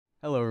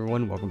Hello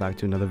everyone, welcome back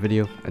to another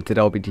video, and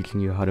today I'll be teaching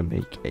you how to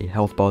make a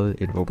health ball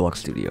in Roblox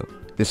Studio.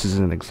 This is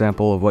an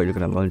example of what you're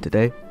going to learn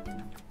today.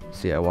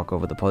 See, I walk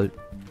over the part,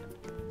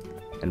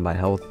 and my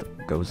health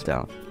goes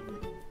down,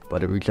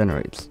 but it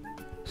regenerates.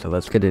 So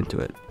let's get into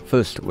it.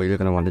 First, what you're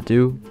going to want to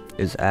do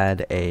is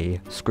add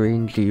a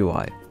screen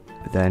GUI.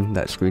 Then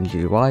that screen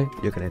GUI,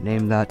 you're going to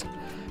name that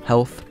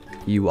health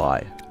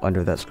UI.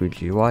 Under that screen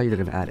GUI, you're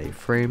going to add a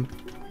frame,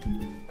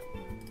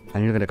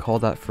 and you're going to call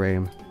that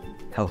frame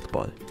health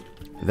ball.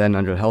 Then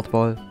under health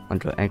bar,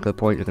 under anchor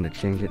point, you're going to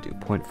change it to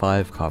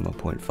 0.5,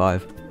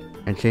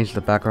 0.5, and change the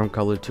background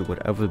color to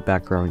whatever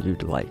background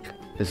you'd like.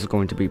 This is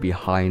going to be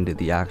behind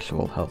the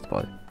actual health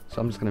bar.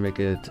 So I'm just going to make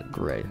it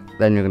gray.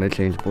 Then you're going to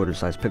change border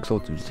size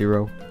pixel to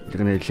 0.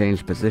 You're going to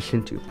change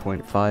position to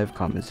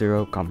 0.5,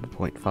 0,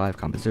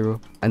 0.5,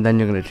 0. And then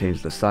you're going to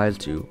change the size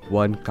to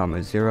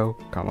 1, 0,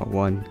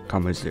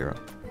 1, 0.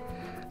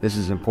 This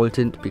is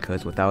important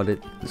because without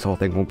it, this whole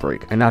thing won't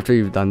break. And after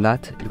you've done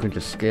that, you can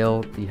just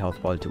scale the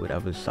health bar to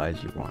whatever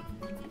size you want.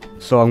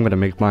 So I'm going to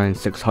make mine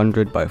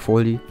 600 by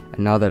 40. And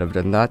now that I've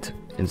done that,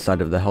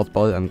 inside of the health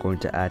bar, I'm going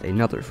to add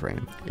another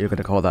frame. You're going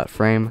to call that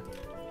frame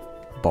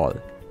ball.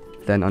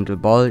 Then under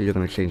ball, you're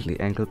going to change the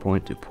anchor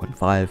point to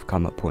 0.5,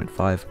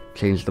 0.5.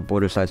 Change the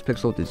border size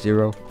pixel to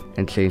 0.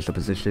 And change the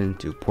position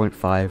to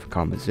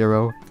 0.5,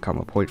 0,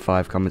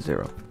 0.5,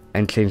 0.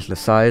 And change the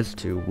size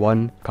to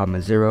 1,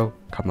 0,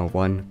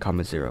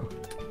 1, 0.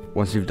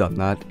 Once you've done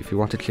that, if you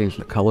want to change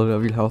the color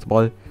of your health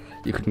bar,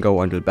 you can go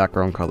under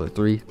background color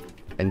 3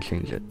 and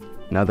change it.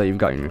 Now that you've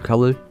gotten your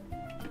color,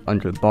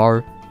 under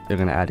bar, you're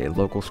going to add a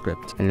local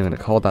script, and you're going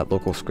to call that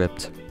local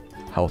script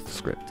health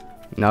script.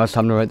 Now it's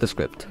time to write the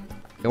script.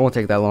 It won't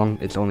take that long,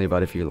 it's only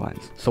about a few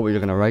lines. So what you're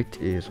going to write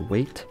is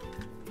wait,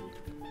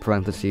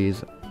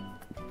 parentheses,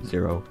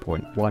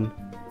 0.1.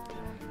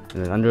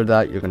 And then under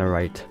that, you're going to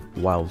write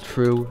while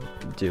true,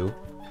 do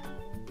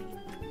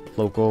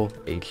local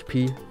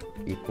HP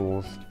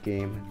equals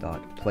game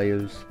dot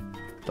players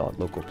dot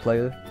local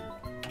player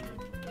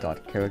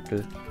dot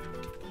character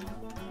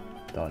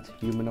dot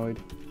humanoid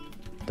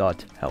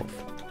dot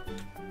health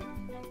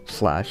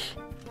slash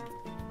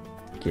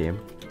game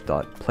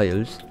dot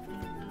players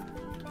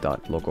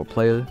dot local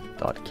player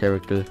dot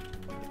character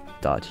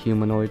dot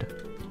humanoid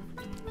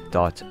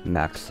dot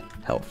max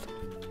health.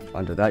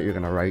 Under that, you're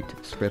going to write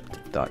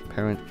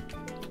script.parent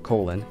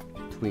colon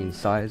tween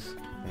size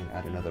and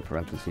add another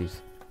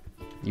parentheses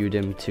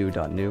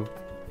udim2.new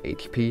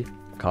hp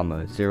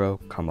comma 0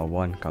 comma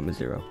 1 comma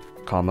 0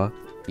 comma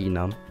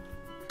enum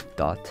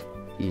dot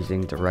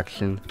easing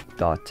direction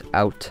dot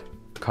out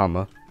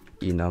comma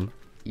enum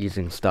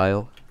easing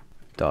style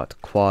dot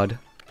quad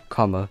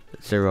comma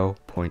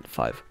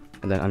 0.5.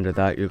 And then under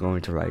that, you're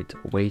going to write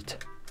wait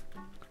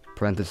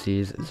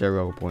parentheses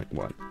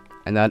 0.1.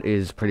 And that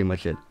is pretty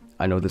much it.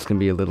 I know this can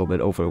be a little bit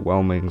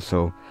overwhelming,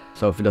 so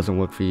if it doesn't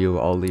work for you,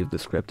 I'll leave the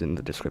script in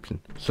the description.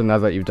 So now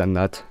that you've done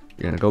that,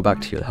 you're going to go back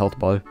to your health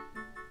bar,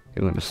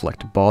 you're going to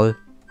select ball,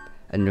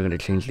 and you're going to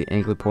change the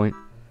anchor point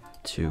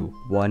to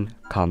 1,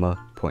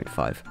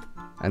 0.5,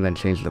 and then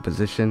change the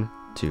position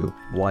to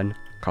 1,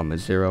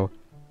 0,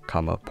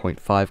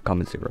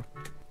 0.5, 0.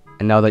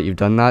 And now that you've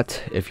done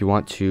that, if you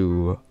want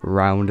to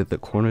round the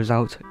corners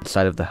out,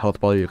 inside of the health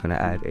bar, you're going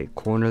to add a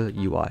corner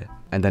UI.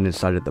 And then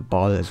inside of the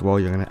ball as well,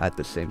 you're going to add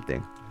the same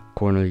thing.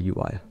 Corner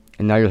UI.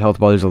 And now your health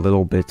bar is a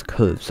little bit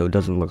curved, so it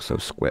doesn't look so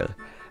square.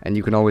 And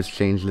you can always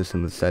change this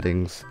in the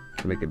settings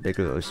to make it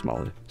bigger or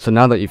smaller. So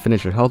now that you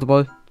finish your health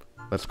bar,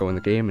 let's go in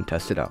the game and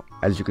test it out.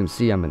 As you can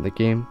see, I'm in the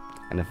game,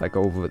 and if I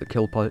go over the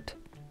kill part,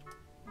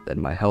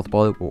 then my health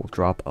bar will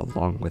drop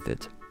along with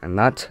it. And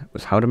that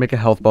was how to make a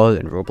health bar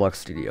in Roblox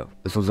Studio.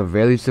 This was a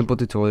very simple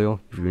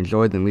tutorial. If you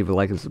enjoyed, then leave a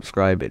like and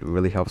subscribe. It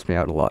really helps me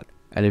out a lot.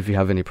 And if you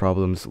have any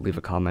problems, leave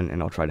a comment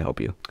and I'll try to help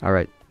you.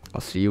 Alright,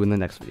 I'll see you in the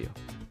next video.